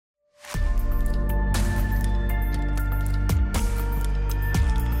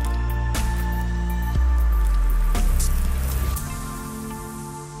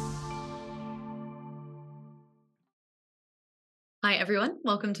Hi, everyone.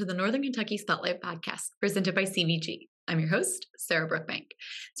 Welcome to the Northern Kentucky Spotlight Podcast, presented by CVG. I'm your host, Sarah Brookbank.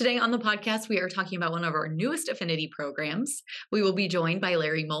 Today on the podcast, we are talking about one of our newest affinity programs. We will be joined by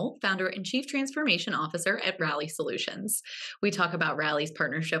Larry Mole, founder and chief transformation officer at Rali Solutions. We talk about Rali's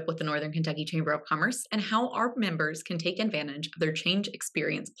partnership with the Northern Kentucky Chamber of Commerce and how our members can take advantage of their Change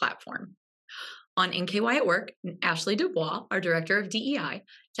Experience platform. On NKY at Work, Ashley Dubois, our director of DEI,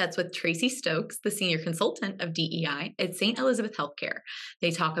 chats with Tracy Stokes, the senior consultant of DEI at St. Elizabeth Healthcare.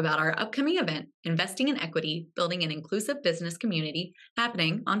 They talk about our upcoming event, Investing in Equity, Building an Inclusive Business Community,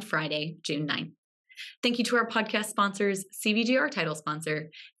 happening on Friday, June 9th. Thank you to our podcast sponsors, CVG, our title sponsor,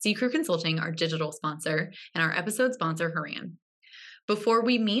 C-Crew Consulting, our digital sponsor, and our episode sponsor, Haran. Before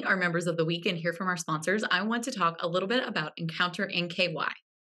we meet our members of the week and hear from our sponsors, I want to talk a little bit about Encounter NKY.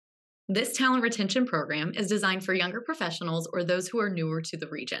 This talent retention program is designed for younger professionals or those who are newer to the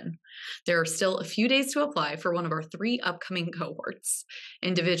region. There are still a few days to apply for one of our 3 upcoming cohorts.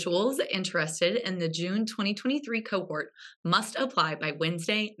 Individuals interested in the June 2023 cohort must apply by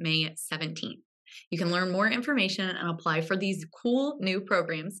Wednesday, May 17th. You can learn more information and apply for these cool new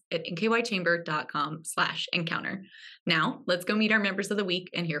programs at nkychamber.com/encounter. Now, let's go meet our members of the week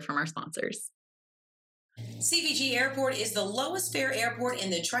and hear from our sponsors. CVG Airport is the lowest fare airport in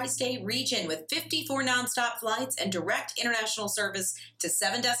the tri-state region with 54 nonstop flights and direct international service to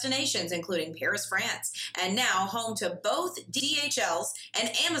 7 destinations, including Paris, France, and now home to both DHL's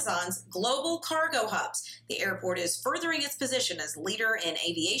and Amazon's global cargo hubs. The airport is furthering its position as leader in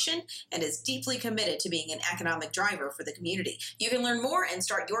aviation and is deeply committed to being an economic driver for the community. You can learn more and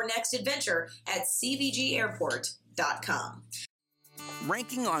start your next adventure at cvgairport.com.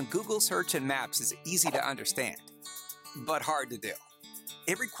 Ranking on Google Search and Maps is easy to understand, but hard to do.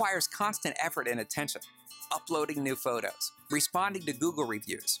 It requires constant effort and attention, uploading new photos, responding to Google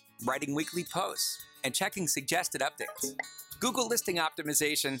reviews, writing weekly posts, and checking suggested updates. Google listing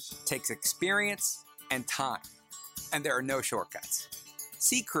optimization takes experience and time, and there are no shortcuts.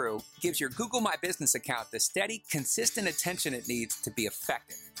 C-Crew gives your Google My Business account the steady, consistent attention it needs to be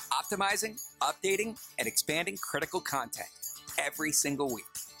effective, optimizing, updating, and expanding critical content every single week.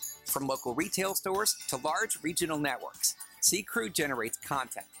 From local retail stores to large regional networks, C-Crew generates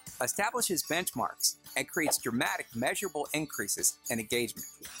content, establishes benchmarks, and creates dramatic, measurable increases in engagement.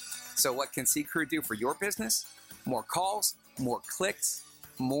 So what can C-Crew do for your business? More calls, more clicks,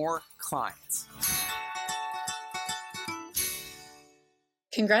 more clients.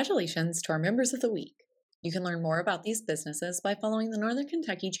 Congratulations to our members of the week. You can learn more about these businesses by following the Northern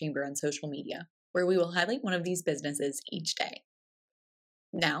Kentucky Chamber on social media, where we will highlight one of these businesses each day.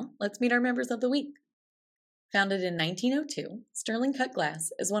 Now, let's meet our members of the week. Founded in 1902, Sterling Cut Glass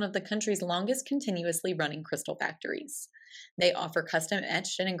is one of the country's longest continuously running crystal factories. They offer custom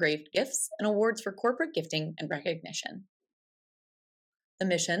etched and engraved gifts and awards for corporate gifting and recognition. The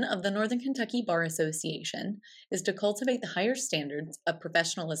mission of the Northern Kentucky Bar Association is to cultivate the higher standards of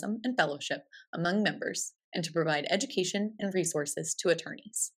professionalism and fellowship among members and to provide education and resources to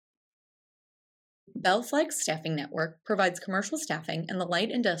attorneys. Bell Flag Staffing Network provides commercial staffing in the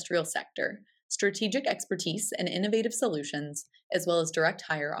light industrial sector, strategic expertise and innovative solutions, as well as direct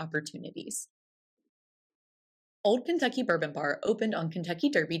hire opportunities. Old Kentucky Bourbon Bar opened on Kentucky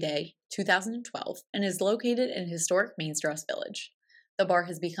Derby Day 2012 and is located in historic Main Strauss Village. The bar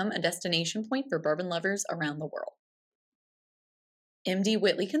has become a destination point for bourbon lovers around the world. MD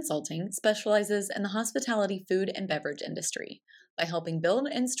Whitley Consulting specializes in the hospitality, food, and beverage industry by helping build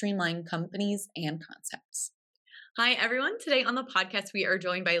and streamline companies and concepts. Hi, everyone. Today on the podcast, we are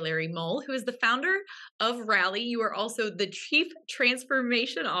joined by Larry Mole, who is the founder of Rali. You are also the Chief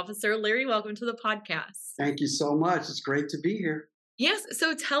Transformation Officer. Larry, welcome to the podcast. Thank you so much. It's great to be here. Yes.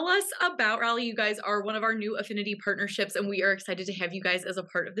 So tell us about Rali. You guys are one of our new affinity partnerships, and we are excited to have you guys as a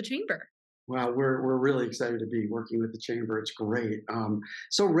part of the Chamber. Well, we're really excited to be working with the Chamber. It's great.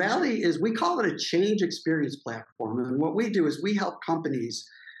 So Rali we call it a change experience platform. And what we do is we help companies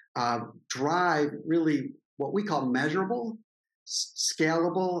drive really what we call measurable,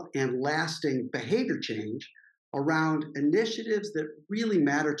 scalable, and lasting behavior change around initiatives that really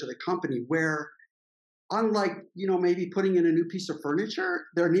matter to the company where, unlike, maybe putting in a new piece of furniture,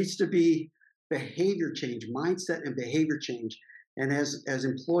 there needs to be behavior change, mindset and behavior change. And as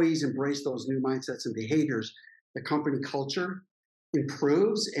employees embrace those new mindsets and behaviors, the company culture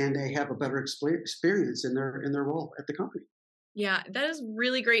improves and they have a better experience in their role at the company. Yeah, that is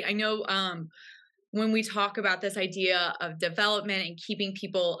really great. I know when we talk about this idea of development and keeping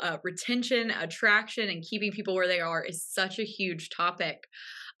people, retention, attraction, and keeping people where they are is such a huge topic.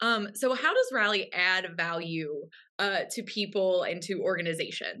 So how does Rali add value to people and to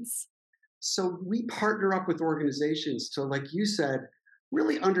organizations? So we partner up with organizations to, like you said,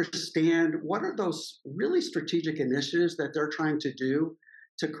 really understand what are those really strategic initiatives that they're trying to do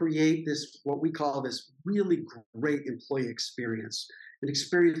to create this, what we call this really great employee experience, an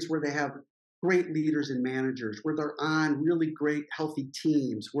experience where they have great leaders and managers, where they're on really great, healthy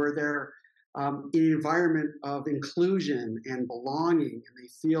teams, where they're in an environment of inclusion and belonging, and they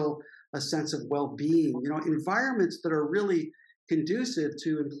feel a sense of well-being. Environments that are really conducive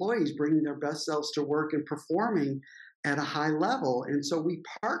to employees bringing their best selves to work and performing at a high level. And so we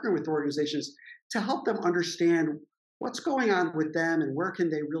partner with organizations to help them understand what's going on with them and where can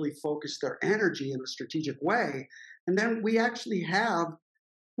they really focus their energy in a strategic way. And then we actually have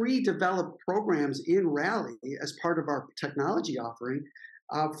pre-developed programs in Rally as part of our technology offering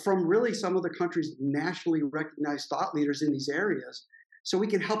from really some of the country's nationally recognized thought leaders in these areas. So we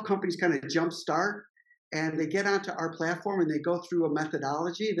can help companies kind of jumpstart, and they get onto our platform and they go through a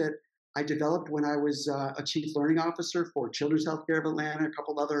methodology that I developed when I was a chief learning officer for Children's Healthcare of Atlanta, a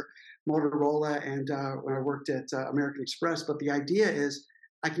couple other Motorola, and when I worked at American Express. But the idea is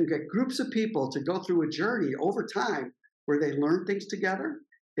I can get groups of people to go through a journey over time where they learn things together,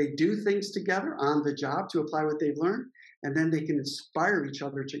 they do things together on the job to apply what they've learned, and then they can inspire each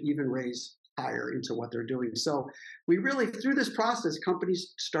other to even raise higher into what they're doing. So we really, through this process,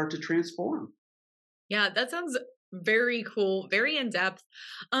 companies start to transform. Yeah, that sounds very cool, very in depth.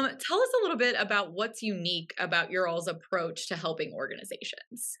 Tell us a little bit about what's unique about your all's approach to helping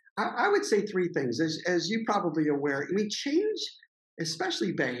organizations. I would say three things. As you're probably aware, I mean, change,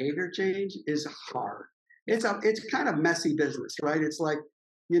 especially behavior change, is hard. It's kind of messy business, right? It's like,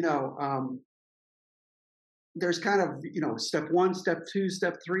 you know, there's kind of, step one, step two,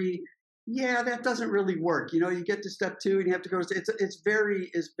 step three. Yeah, that doesn't really work. You get to step two and you have to go. It's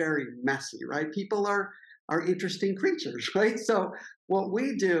very messy, right? People are interesting creatures, right? So what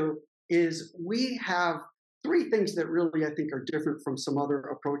we do is we have three things that really I think are different from some other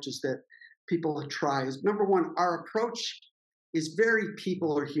approaches that people try. Is number one, our approach is very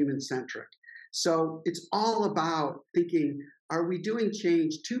people or human centric. So it's all about thinking, are we doing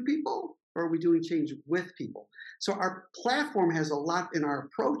change to people or are we doing change with people? So our platform has a lot, and our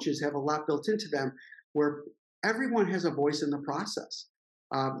approaches have a lot built into them where everyone has a voice in the process.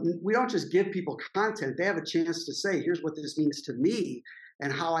 We don't just give people content. They have a chance to say, here's what this means to me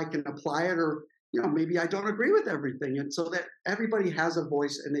and how I can apply it, or maybe I don't agree with everything. And so that everybody has a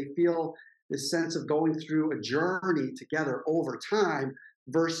voice and they feel this sense of going through a journey together over time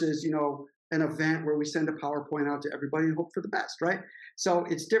versus, an event where we send a PowerPoint out to everybody and hope for the best, right? So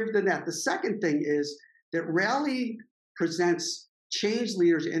it's different than that. The second thing is that Rally presents change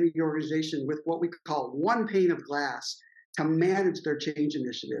leaders in the organization with what we call one pane of glass to manage their change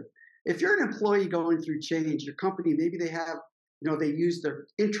initiative. If you're an employee going through change, your company, maybe they have, they use their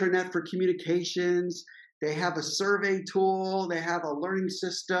intranet for communications, they have a survey tool, they have a learning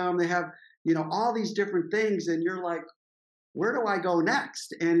system, they have, all these different things, and you're like, where do I go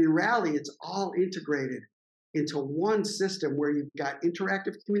next? And in Rally, it's all integrated into one system where you've got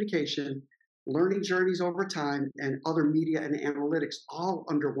interactive communication, learning journeys over time, and other media and analytics all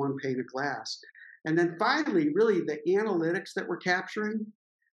under one pane of glass. And then finally, really the analytics that we're capturing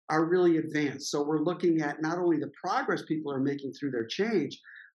are really advanced. So we're looking at not only the progress people are making through their change,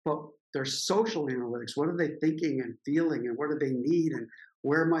 but their social analytics. What are they thinking and feeling, and what do they need, and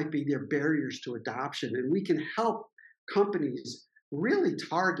where might be their barriers to adoption? And we can help companies really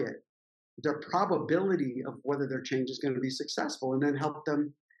target their probability of whether their change is going to be successful, and then help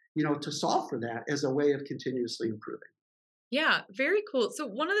them, to solve for that as a way of continuously improving. Yeah, very cool. So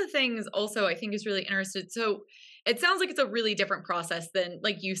one of the things also I think is really interesting. So it sounds like it's a really different process than,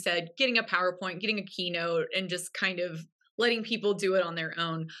 like you said, getting a PowerPoint, getting a keynote, and just kind of letting people do it on their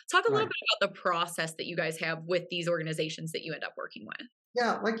own. Talk a little bit about the process that you guys have with these organizations that you end up working with.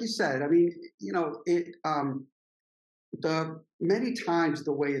 Yeah, like you said, I mean, the many times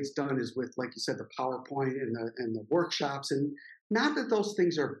the way it's done is with, like you said, the PowerPoint and the workshops, and not that those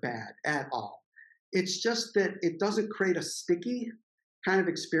things are bad at all. It's just that it doesn't create a sticky kind of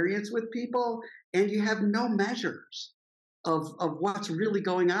experience with people, and you have no measures of what's really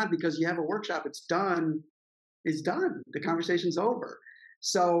going on because you have a workshop. It's done. The conversation's over.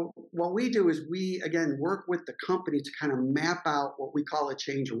 So what we do is we, again, work with the company to kind of map out what we call a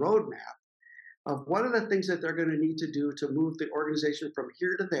change roadmap of what are the things that they're going to need to do to move the organization from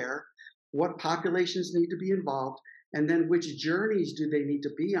here to there, what populations need to be involved, and then which journeys do they need to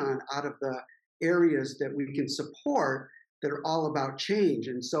be on out of the areas that we can support that are all about change.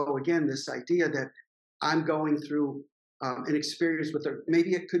 And so again, this idea that I'm going through an experience with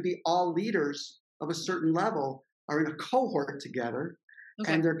maybe it could be all leaders of a certain level are in a cohort together,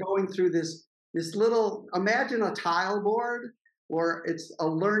 Okay. And they're going through this little, imagine a tile board or it's a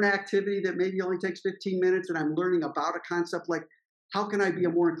learn activity that maybe only takes 15 minutes and I'm learning about a concept like how can I be a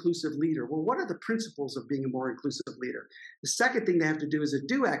more inclusive leader? Well, what are the principles of being a more inclusive leader? The second thing they have to do is a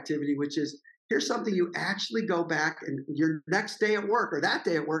do activity, which is here's something you actually go back and your next day at work or that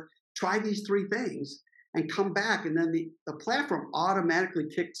day at work, try these 3 things and come back. And then the platform automatically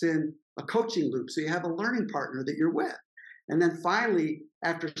kicks in a coaching loop. So you have a learning partner that you're with. And then finally,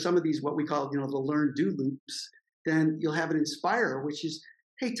 after some of these, what we call, the learn do loops, then you'll have an inspire, which is,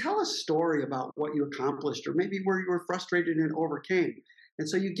 hey, tell a story about what you accomplished or maybe where you were frustrated and overcame. And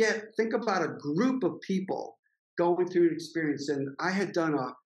so think about a group of people going through an experience. And I had done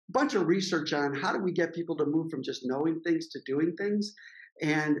a bunch of research on how do we get people to move from just knowing things to doing things.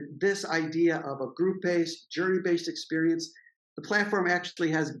 And this idea of a group-based, journey-based experience, the platform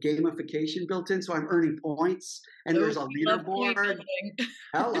actually has gamification built in. So I'm earning points and there's a leaderboard.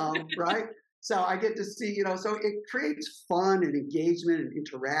 Hello, right? So I get to see, so it creates fun and engagement and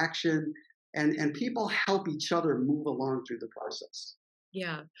interaction, and people help each other move along through the process.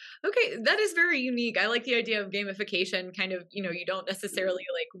 Yeah. Okay. That is very unique. I like the idea of gamification. Kind of, you don't necessarily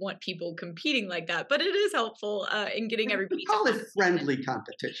want people competing like that, but it is helpful in getting everybody. We call it friendly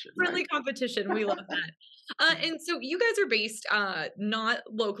competition. Friendly competition. We love that. And so you guys are based not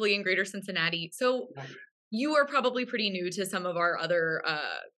locally in Greater Cincinnati. So you are probably pretty new to some of our other,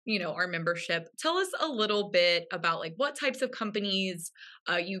 our membership. Tell us a little bit about what types of companies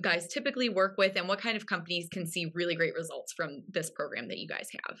you guys typically work with and what kind of companies can see really great results from this program that you guys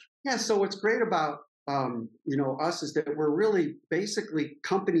have. Yeah. So what's great about, us is that we're really basically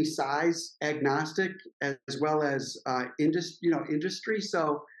company size agnostic as well as industry.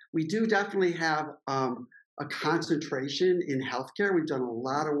 So we do definitely have a concentration in healthcare. We've done a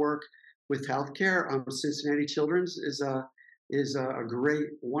lot of work with healthcare. Cincinnati Children's is a great,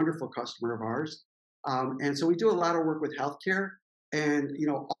 wonderful customer of ours. And so we do a lot of work with healthcare and,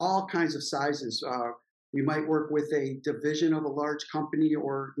 all kinds of sizes. We might work with a division of a large company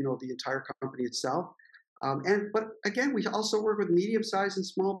or, the entire company itself. But again, we also work with medium-sized and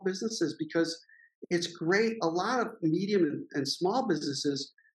small businesses because it's great. A lot of medium and small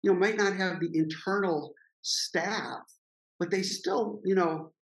businesses, might not have the internal staff, but they still,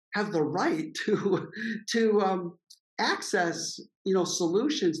 have the right to access,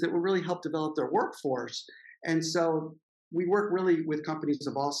 solutions that will really help develop their workforce. And so we work really with companies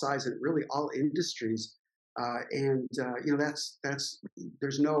of all size and really all industries.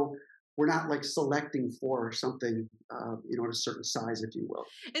 We're not selecting for something, at a certain size, if you will.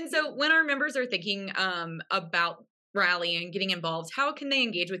 And so when our members are thinking about Rali and getting involved, how can they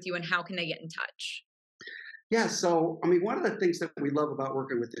engage with you and how can they get in touch? Yeah, so one of the things that we love about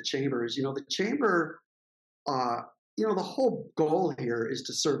working with the chamber is, the chamber, the whole goal here is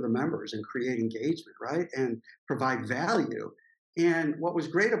to serve the members and create engagement, right, and provide value. And what was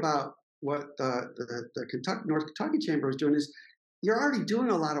great about what the North Kentucky Chamber is doing is you're already doing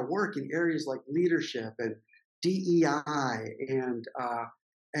a lot of work in areas like leadership and DEI and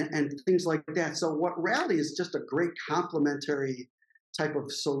things like that. So what Rali is just a great complementary type of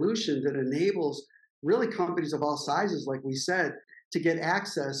solution that enables really companies of all sizes, like we said, to get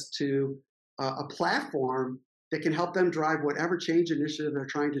access to a platform that can help them drive whatever change initiative they're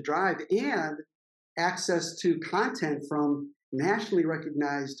trying to drive and access to content from nationally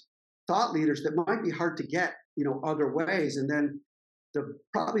recognized thought leaders that might be hard to get, other ways. And then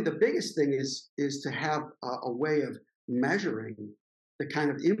probably the biggest thing is to have a way of measuring the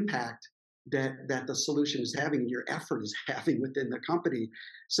kind of impact that the solution is having and your effort is having within the company.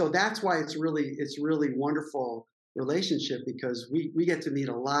 So that's why it's really wonderful relationship because we get to meet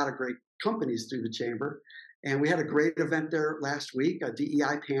a lot of great companies through the chamber. And we had a great event there last week, a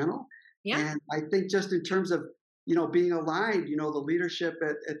DEI panel. Yeah. And I think just in terms of, being aligned, the leadership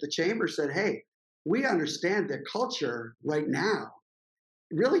at the chamber said, hey, we understand that culture right now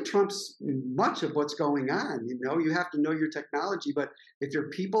really trumps much of what's going on. You have to know your technology, but if your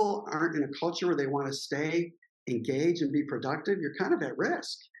people aren't in a culture where they want to stay engaged and be productive, you're kind of at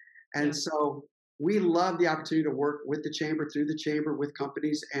risk. And so we love the opportunity to work with the chamber, through the chamber, with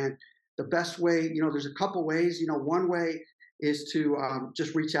companies. And the best way, there's a couple ways. One way is to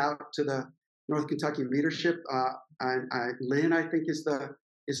just reach out to the North Kentucky leadership. Lynn, I think,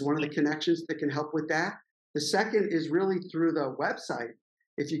 is one of the connections that can help with that. The second is really through the website.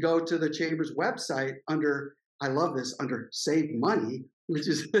 If you go to the chamber's website under Save Money, which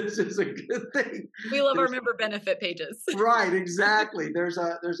is a good thing. We love our member benefit pages. Right, exactly. There's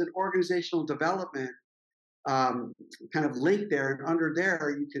an organizational development kind of link there, and under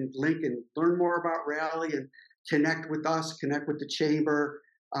there you can link and learn more about Rali and connect with us, connect with the Chamber,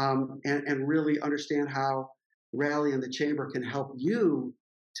 and really understand how Rali and the Chamber can help you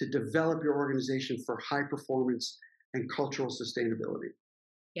to develop your organization for high performance and cultural sustainability.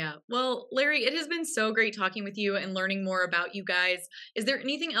 Yeah. Well, Larry, it has been so great talking with you and learning more about you guys. Is there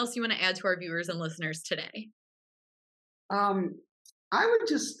anything else you want to add to our viewers and listeners today? I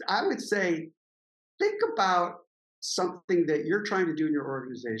would say, think about something that you're trying to do in your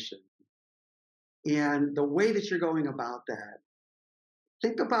organization and the way that you're going about that.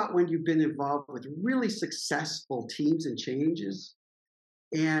 Think about when you've been involved with really successful teams and changes,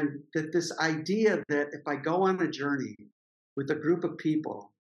 and that this idea that if I go on a journey with a group of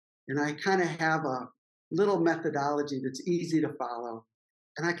people and I kind of have a little methodology that's easy to follow,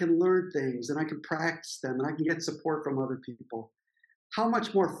 and I can learn things and I can practice them and I can get support from other people, how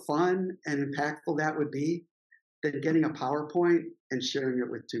much more fun and impactful that would be than getting a PowerPoint and sharing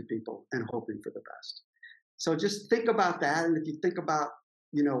it with two people and hoping for the best. So just think about that. And if you think about,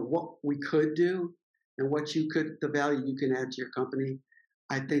 what we could do and the value you can add to your company,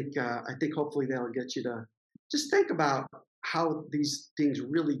 I think hopefully that'll get you to just think about how these things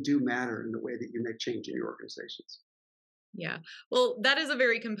really do matter in the way that you make change in your organizations. Yeah. Well, that is a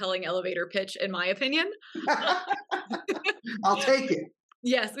very compelling elevator pitch, in my opinion. I'll take it.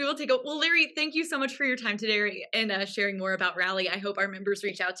 Yes, we will take it. Well, Larry, thank you so much for your time today and sharing more about Rali. I hope our members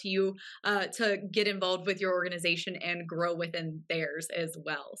reach out to you to get involved with your organization and grow within theirs as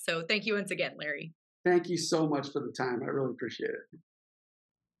well. So thank you once again, Larry. Thank you so much for the time. I really appreciate it.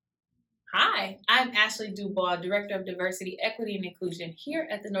 Hi, I'm Ashley Dubois, Director of Diversity, Equity, and Inclusion here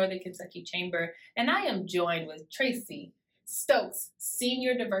at the Northern Kentucky Chamber, and I am joined with Tracy Stokes,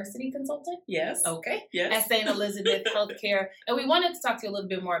 Senior Diversity Consultant. Yes. Okay. Yes. At St. Elizabeth Healthcare. And we wanted to talk to you a little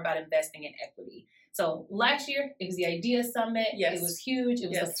bit more about investing in equity. So last year, it was the DEI Summit. Yes. It was huge. It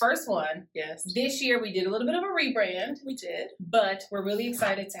was Yes. the first one. Yes. This year, we did a little bit of a rebrand. We did. But we're really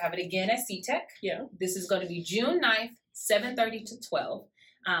excited to have it again at CTEC. Yeah. This is going to be June 9th, 7:30 to 12.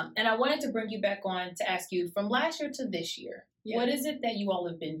 And I wanted to bring you back on to ask you, from last year to this year, what is it that you all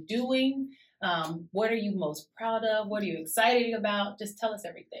have been doing? What are you most proud of? What are you excited about? Just tell us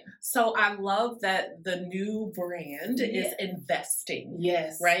everything. So I love that the new brand is investing.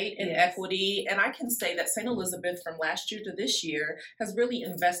 Yes. Right? In equity. And I can say that St. Elizabeth from last year to this year has really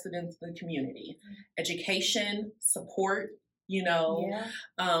invested into the community. Education, support,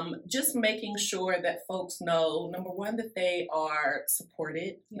 just making sure that folks know, number one, that they are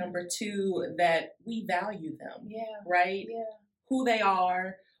supported. Number two, that we value them. Right? Who they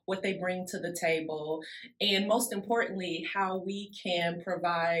are, what they bring to the table, and most importantly, how we can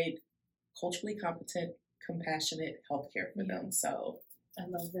provide culturally competent, compassionate healthcare for them. So I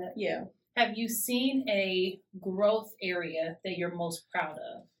love that. Yeah. Have you seen a growth area that you're most proud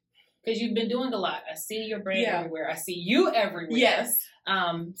of? Because you've been doing a lot. I see your brand everywhere. I see you everywhere. Yes.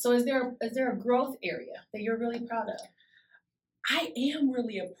 So is there a growth area that you're really proud of? I am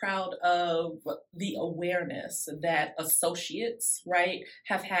really proud of the awareness that associates, right,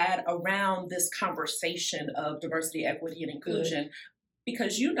 have had around this conversation of diversity, equity, and inclusion. Good.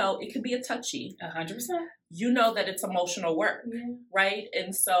 Because, it could be a touchy. 100%. You know that it's emotional work, right?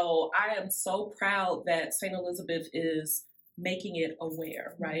 And so I am so proud that St. Elizabeth is making it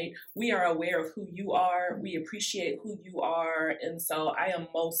aware, right? We are aware of who you are. We appreciate who you are. And so I'm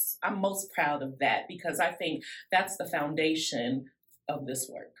most proud of that, because I think that's the foundation of this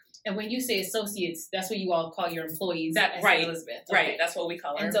work. And when you say associates, that's what you all call your employees at right, St. Elizabeth. Okay? Right, that's what we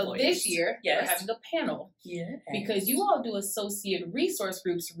call our employees. And so this year, we're having a panel. Because you all do associate resource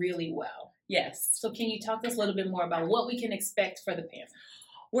groups really well. Yes. So can you talk to us a little bit more about what we can expect for the panel?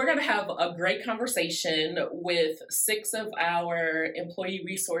 We're going to have a great conversation with 6 of our employee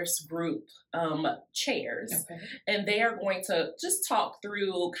resource group chairs. Okay. And they are going to just talk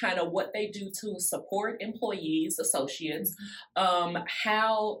through kind of what they do to support employees, associates,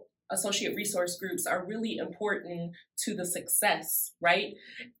 how associate resource groups are really important to the success, right?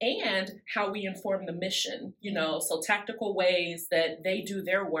 And how we inform the mission, so tactical ways that they do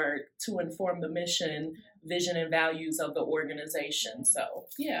their work to inform the mission, vision, and values of the organization. So,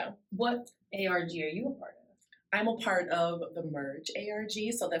 What ARG are you a part of? I'm a part of the MERGE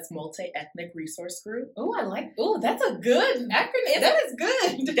ARG, so that's Multi-Ethnic Resource Group. That's a good acronym. That is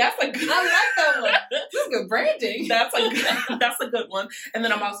good. That's a good. I like that one. That's good branding. That's a good one. And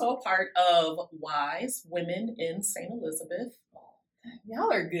then I'm also a part of WISE, Women in St. Elizabeth.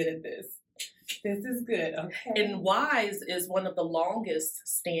 Y'all are good at this. This is good. Okay. And WISE is one of the longest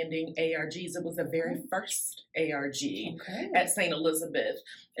standing ARGs. It was the very first ARG at St. Elizabeth.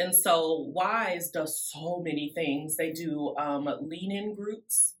 And so WISE does so many things. They do lean-in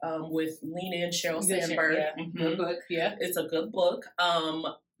groups with Lean-In, Sheryl Sandberg. Yeah. Good book. Yeah. It's a good book.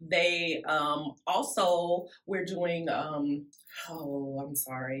 They also, we're doing,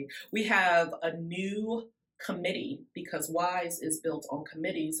 we have a new committee because WISE is built on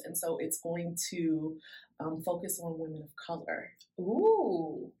committees, and so it's going to focus on women of color.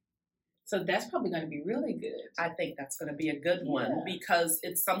 Ooh. So that's probably going to be really good. I think that's going to be a good one because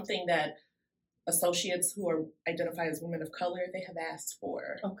it's something that associates who are identified as women of color, they have asked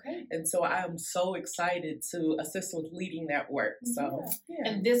for. Okay. And so I am so excited to assist with leading that work. So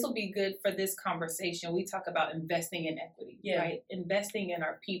And this will be good for this conversation. We talk about investing in equity, right? Investing in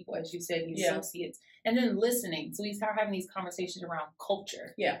our people, as you said, the associates, and then listening. So we start having these conversations around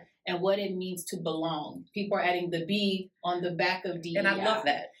culture. Yeah. And what it means to belong. People are adding the B on the back of DEI. And I love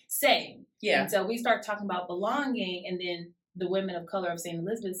that. Same. Yeah. And so we start talking about belonging, and then the women of color of St.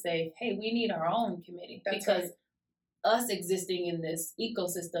 Elizabeth say, hey, we need our own committee. That's because us existing in this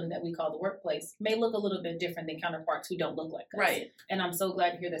ecosystem that we call the workplace may look a little bit different than counterparts who don't look like us. Right. And I'm so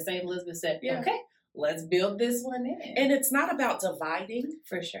glad to hear that St. Elizabeth said, okay, let's build this one in. And it's not about dividing.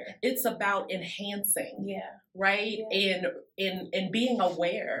 For sure. It's about enhancing. Yeah. Right? Yeah. And being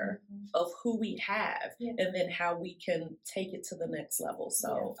aware of who we have and then how we can take it to the next level.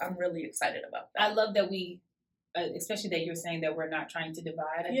 So I'm really excited about that. I love that we, especially that you're saying that we're not trying to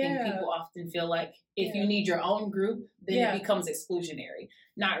divide. I think people often feel like if you need your own group, then it becomes exclusionary,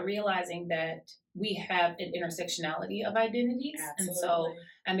 not realizing that we have an intersectionality of identities. Absolutely. And so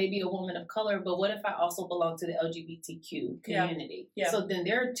I may be a woman of color, but what if I also belong to the LGBTQ community? So then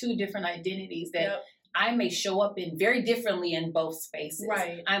there are two different identities that I may show up in very differently in both spaces.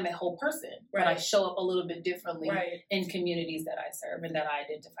 Right. I'm a whole person, but I show up a little bit differently in communities that I serve and that I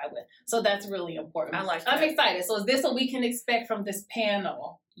identify with. So that's really important. I like that. I'm excited. So is this what we can expect from this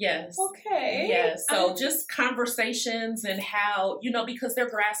panel? Yes. Okay. Yes. So just conversations and how, because they're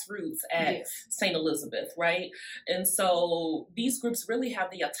grassroots at St. Elizabeth, right? And so these groups really have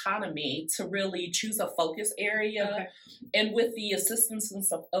the autonomy to really choose a focus area. Okay. And with the assistance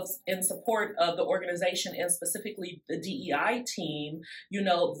and support of the organization and specifically the DEI team,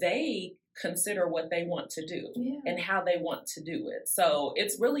 they consider what they want to do and how they want to do it. So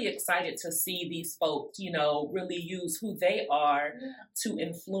it's really excited to see these folks, really use who they are to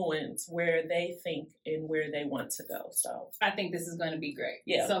influence where they think and where they want to go. So I think this is going to be great.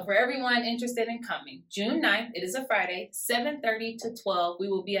 Yeah. So for everyone interested in coming, June 9th, it is a Friday, 7:30 to 12, we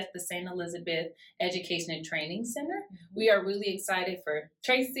will be at the St. Elizabeth Education and Training Center. We are really excited for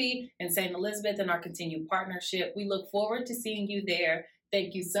Tracy and St. Elizabeth and our continued partnership. We look forward to seeing you there.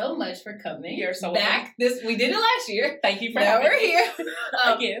 Thank you so much for coming. You're so back. We did it last year. Thank you for having me. Now we're here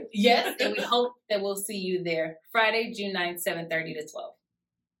again. Yes, and we hope that we'll see you there Friday, June 9th, 7:30 to 12.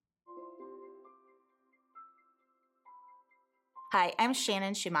 Hi, I'm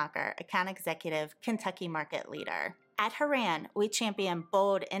Shannon Schumacher, Account Executive, Kentucky Market Leader. At Haran, we champion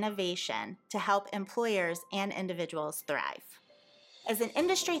bold innovation to help employers and individuals thrive. As an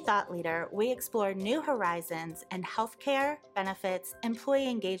industry thought leader, we explore new horizons in healthcare, benefits, employee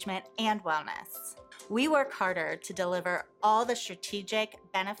engagement, and wellness. We work harder to deliver all the strategic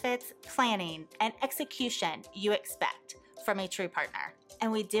benefits, planning, and execution you expect from a true partner.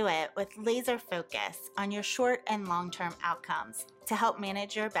 And we do it with laser focus on your short and long-term outcomes to help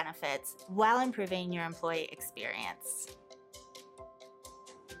manage your benefits while improving your employee experience.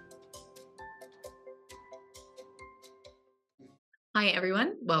 Hi,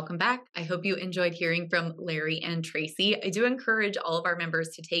 everyone. Welcome back. I hope you enjoyed hearing from Larry and Tracy. I do encourage all of our members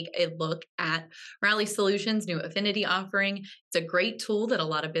to take a look at Rali Solutions' new affinity offering. It's a great tool that a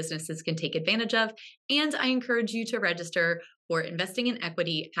lot of businesses can take advantage of. And I encourage you to register for Investing in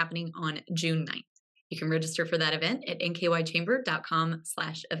Equity happening on June 9th. You can register for that event at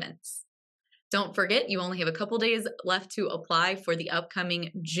nkychamber.com/events. Don't forget, you only have a couple days left to apply for the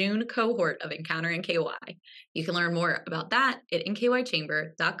upcoming June cohort of Encounter NKY. You can learn more about that at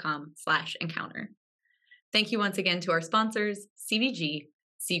nkychamber.com/encounter. Thank you once again to our sponsors, CVG,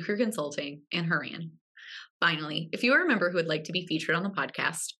 C Crew Consulting, and Haran. Finally, if you are a member who would like to be featured on the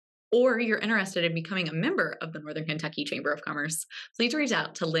podcast, or you're interested in becoming a member of the Northern Kentucky Chamber of Commerce, please reach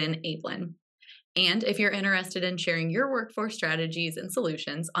out to Lynn Ablin. And if you're interested in sharing your workforce strategies and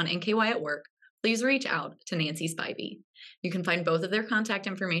solutions on NKY at Work, please reach out to Nancy Spivey. You can find both of their contact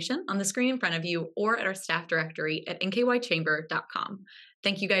information on the screen in front of you or at our staff directory at nkychamber.com.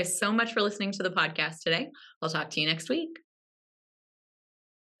 Thank you guys so much for listening to the podcast today. I'll talk to you next week.